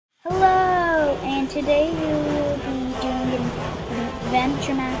today we will be doing an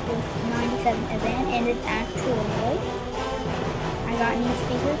adventure map with 97 event and its actual voice. I got new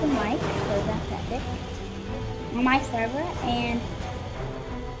speakers and mics, so that's epic. On my server, and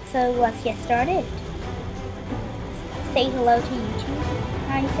so let's get started. Say hello to YouTube,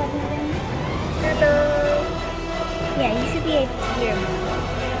 97 event. Hello. Yeah, you should be able to hear me.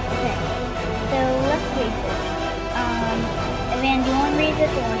 Okay, so let's read this. Evan, do you want to read this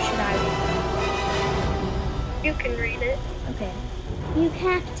or should I read it? You can read it. Okay. You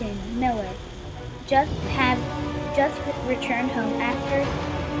Captain Miller just returned home after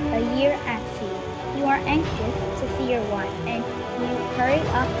a year at sea. You are anxious to see your wife and you hurry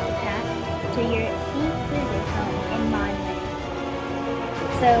up the path to your secluded home in Mineland.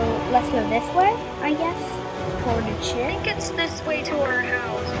 So let's go this way, I guess, toward the I ship. think it's this way to our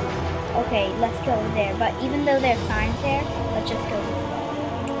house. Okay, let's go there. But even though there's signs there, let's just go this way.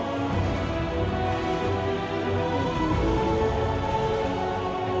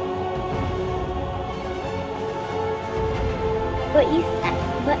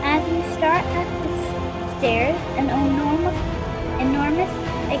 But as you start at the stairs, an enormous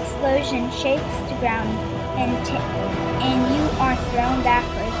explosion shakes the ground, and you are thrown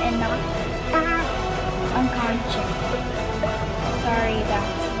backwards and knocked unconscious. Sorry about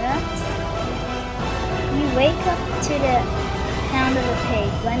that. You wake up to the sound of a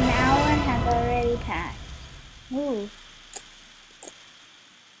pig when an hour has already passed. Ooh.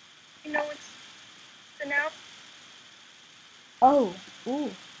 You know it's an hour. Oh,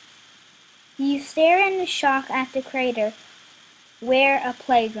 ooh. You stare in shock at the crater where a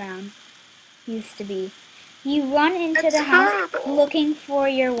playground used to be. You run into That's the house horrible. looking for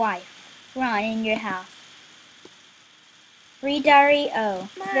your wife. Run in your house. Read Diary O.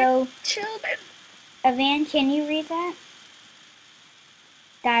 My So, children. Evan, can you read that?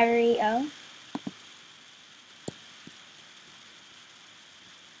 Diary O.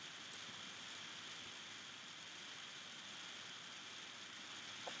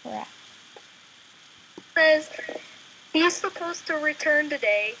 Crap. Says he's supposed to return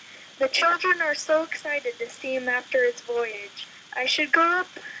today. The children are so excited to see him after his voyage. I should go up,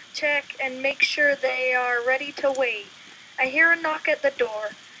 check, and make sure they are ready to wait. I hear a knock at the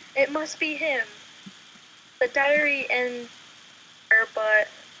door. It must be him. The diary ends there, but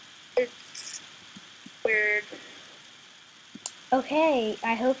it's weird. Okay,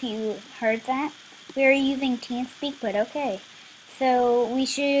 I hope you heard that. We are using TeamSpeak, but okay. So we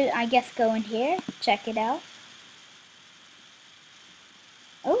should, I guess, go in here, check it out.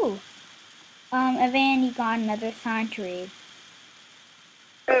 Oh, Evan, you got another sign to read.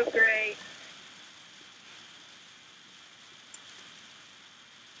 Oh, great.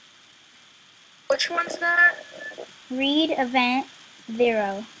 Which one's that? Read Event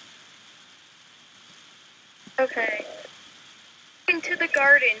 0. Okay. Into the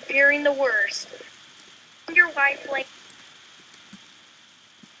garden, fearing the worst. Your wife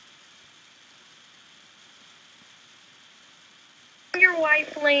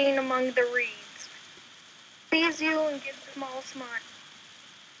laying among the reeds. Sees you and gives a small smile.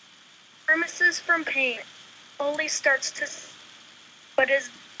 Grimaces from pain. Slowly starts to, but it is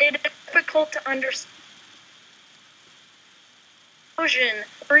difficult to understand. Explosion.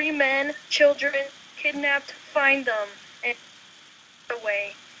 3 men, children, kidnapped. Find them and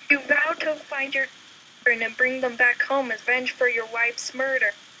away. You vow to find your children and bring them back home as revenge for your wife's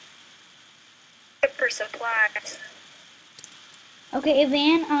murder. For supplies. Okay,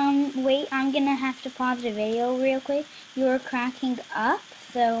 Evan, wait, I'm gonna have to pause the video real quick. You're cracking up,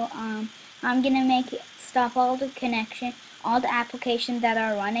 so, I'm gonna make it stop all the connection, all the applications that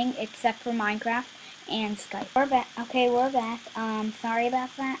are running except for Minecraft and Skype. We're back. Okay, we're back. Sorry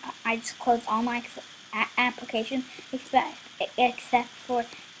about that. I just closed all my applications except for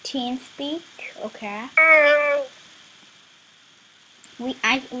TeamSpeak. Okay.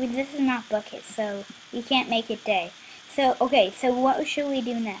 This is not Bucket, so we can't make it day. So, okay, so what should we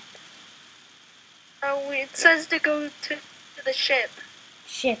do next? Oh, it says to go to the ship.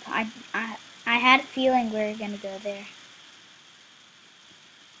 Ship. I had a feeling we were gonna go there.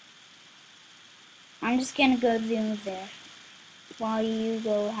 I'm just gonna go zoom there. While you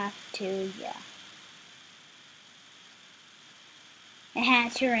go have to, yeah. It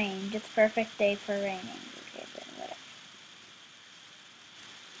had to rain. Just perfect day for raining. Okay, but whatever.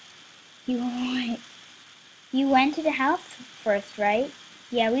 You went to the house first, right?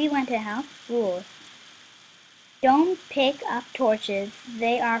 Yeah, we went to the house. Rules. Don't pick up torches.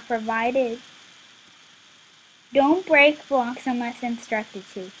 They are provided. Don't break blocks unless instructed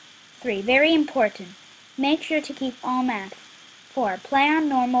to. 3. Very important. Make sure to keep all maps. 4. Play on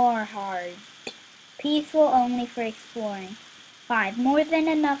normal or hard. Peaceful only for exploring. 5. More than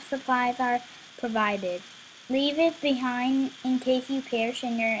enough supplies are provided. Leave it behind in case you perish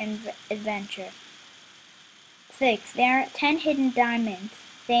in your adventure. 6. There are 10 hidden diamonds.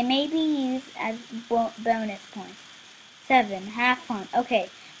 They may be used as bonus points. 7. Have fun. Okay,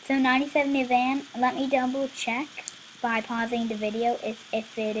 so 97 Evan, let me double check by pausing the video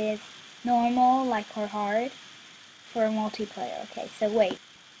if it is normal, like, or hard for multiplayer. Okay, so wait.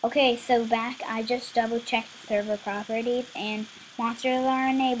 Okay, so back, I just double checked server properties and monsters are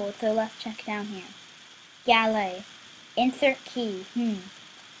enabled, so let's check down here. Galley. Insert key.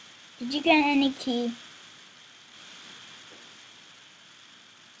 Did you get any key?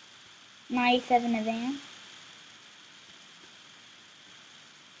 97 Evan.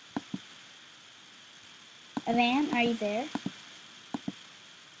 Evan, are you there?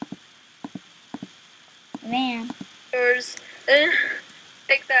 Evan. Yours.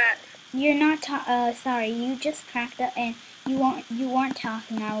 Take that. You're not sorry, you just cracked up and you weren't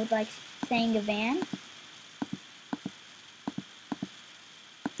talking. I was like saying Evan.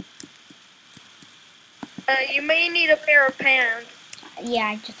 You may need a pair of pants. Yeah,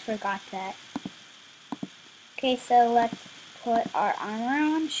 I just forgot that. Okay, so let's put our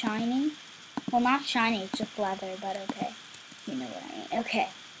armor on, shiny. Well, not shiny, it's just leather, but okay. You know what I mean. Okay.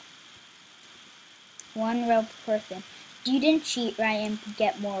 1 row per person. You didn't cheat, right, and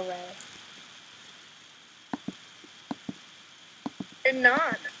get more rows. Did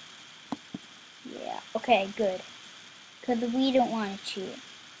not. Yeah, okay, good. Because we don't want to cheat.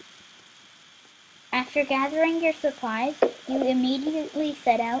 After gathering your supplies, you immediately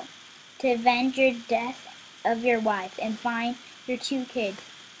set out to avenge your death of your wife and find your 2 kids.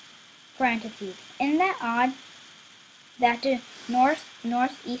 Parentheses. Isn't that odd that the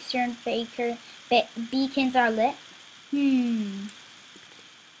northeastern beacons are lit?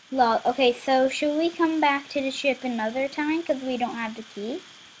 Lol. Okay, so should we come back to the ship another time because we don't have the key?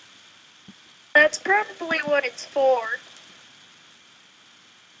 That's probably what it's for.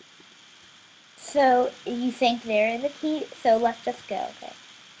 So you think there is a key? So let's just go. Okay.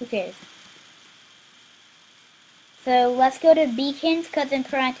 Who cares? So let's go to beacons because in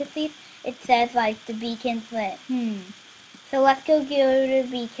parentheses it says like the beacon's lit. So let's go to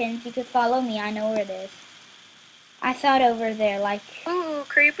beacons. You could follow me. I know where it is. I saw it over there, like... Ooh,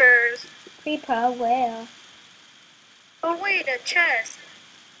 creepers. Creeper, where? Oh wait, a chest.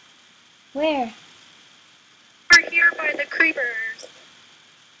 Where? We're here by the creepers.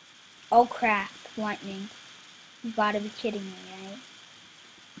 Oh crap, lightning. You gotta be kidding me, right?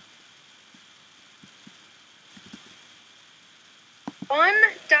 One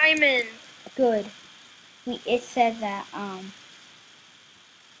diamond. Good. It says that,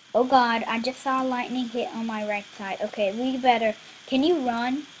 Oh god, I just saw lightning hit on my right side. Okay, we better... Can you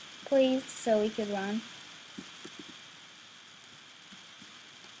run, please, so we could run?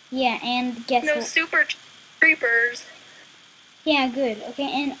 Yeah, and guess what? No super creepers. Yeah, good. Okay,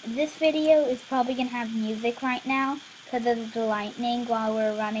 and this video is probably going to have music right now because of the lightning while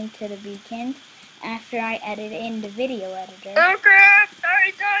we're running to the beacons after I edit in the video editor. Oh crap!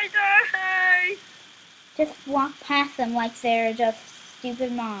 Die! Just walk past them like they're just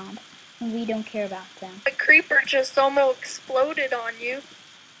stupid mob and we don't care about them. The creeper just almost exploded on you.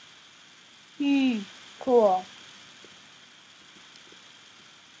 Cool.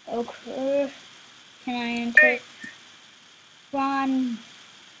 Okay. Can I enter? Hey. Run.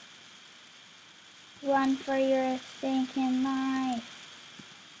 Run for your stinking life.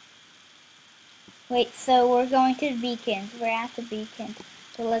 Wait, so we're going to the beacons. We're at the beacon.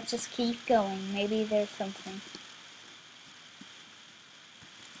 So let's just keep going. Maybe there's something.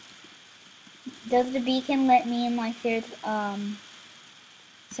 Does the beacon let me in like there's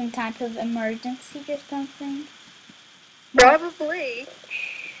some type of emergency or something? Probably.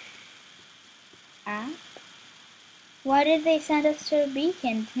 Why did they send us to a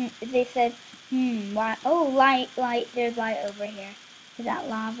beacon? They said, why? Oh, light, there's light over here. Is that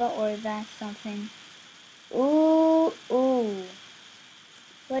lava or is that something? Ooh.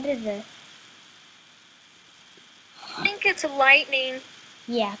 What is this? I think it's lightning.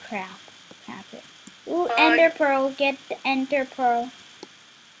 Yeah, crap it. Ooh, ender pearl, get the ender pearl.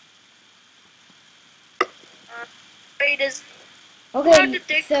 Wait, is... Okay,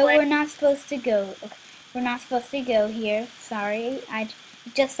 so we're not supposed to go. Okay, we're not supposed to go here. Sorry, I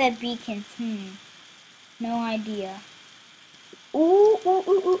just said beacons. No idea. Ooh.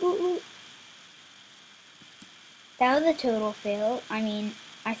 That was a total fail. I mean,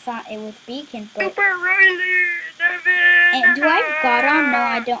 I thought it was beacon, but... Super Riley! And do I have God on? No,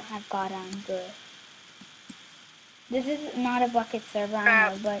 I don't have God on. Good. This is not a bucket server, I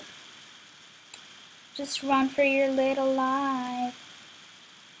know, but... Just run for your little life.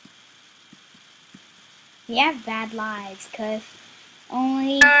 We have bad lives, cause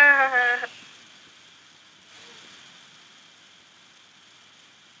only...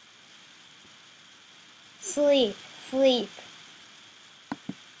 Sleep, sleep.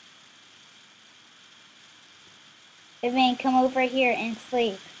 Evan, come over here and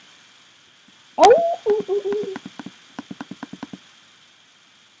sleep. Oh!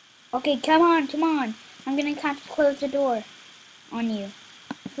 Okay, come on, come on. I'm gonna have to close the door on you.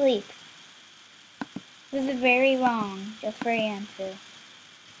 Sleep. This is very wrong, just for Anfu.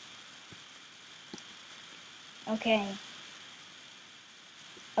 Okay.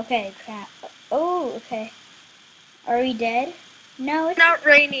 Okay, crap. Oh, okay. Are we dead? No, it's Not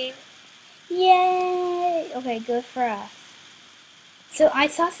raining. Yay! Okay, good for us. So I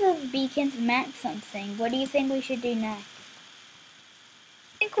saw those beacons meant something. What do you think we should do next?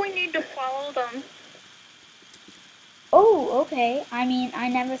 I think we need to follow them. Oh, okay. I mean, I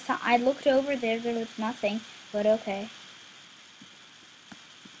never saw... I looked over there. There was nothing. But okay.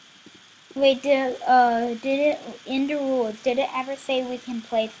 Wait, did it... In the rules, did it ever say we can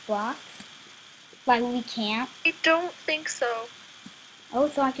place blocks? Like, we can't? I don't think so. Oh,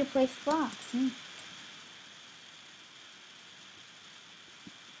 so I could place blocks.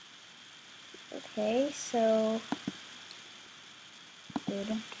 Okay, so...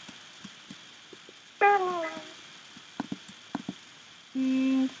 Good.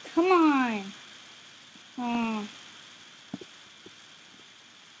 Come on. Oh.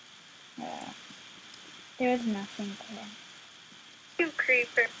 There's nothing there. You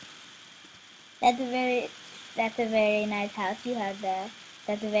creeper. That's a very nice house you have there.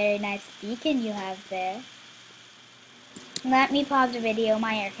 That's a very nice beacon you have there. Let me pause the video,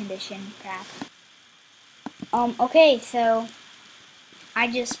 my air condition crap. Okay, so I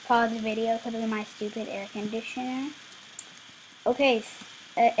just paused the video because of my stupid air conditioner. Okay,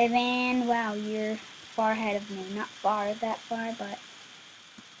 Evan, wow, you're far ahead of me. Not far, that far, but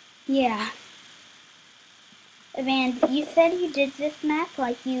yeah. Evan, you said you did this map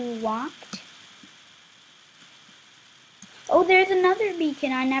like you walked? Oh, there's another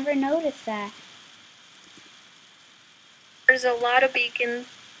beacon. I never noticed that. There's a lot of beacons.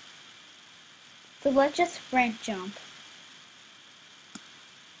 So let's just sprint jump.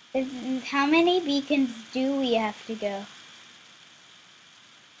 How many beacons do we have to go?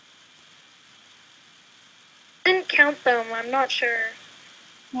 Didn't count them, I'm not sure.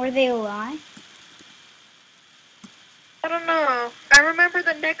 Were they a lie? I don't know. I remember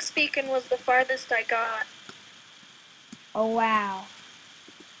the next beacon was the farthest I got. Oh, wow.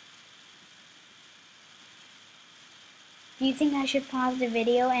 Do you think I should pause the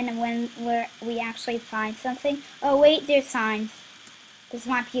video and when we actually find something? Oh, wait, there's signs. This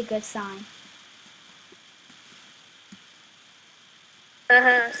might be a good sign.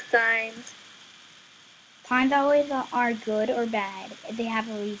 Signs. Signs always are good or bad. They have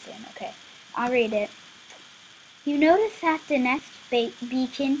a reason. Okay, I'll read it. You notice that the next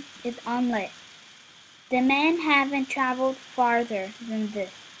beacon is unlit. The men haven't traveled farther than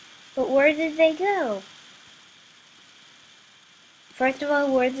this. But where did they go? First of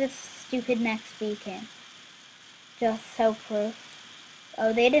all, where's this stupid next beacon? Just so proof.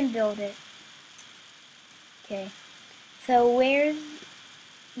 Oh, they didn't build it. Okay. So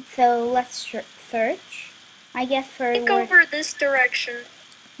let's search. I guess for... I think over this direction.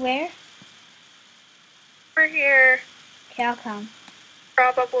 Where? Over here. Okay, I'll come.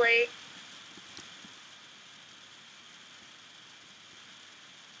 Probably.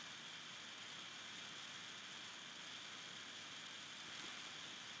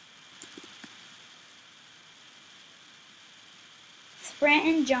 Sprint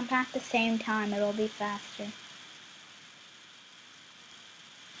and jump at the same time. It'll be faster.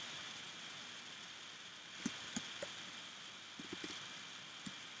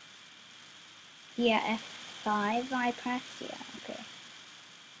 Yeah, F5 I pressed. Yeah, okay.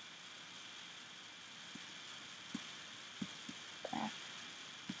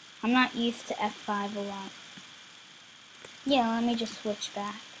 I'm not used to F5 a lot. Yeah, let me just switch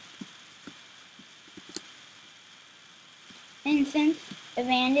back. And since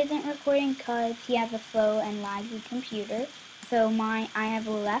Evan isn't recording because he has a slow and laggy computer, so I have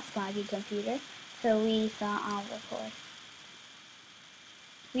a less laggy computer, so we thought I'll record.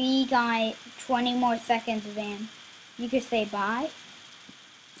 We got 20 more seconds, Evan. You could say bye.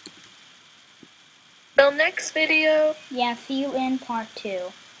 Till next video. Yeah, see you in part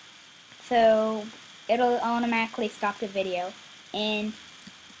 2. So it'll automatically stop the video in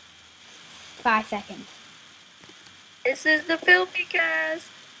 5 seconds. This is the Filthy Cast.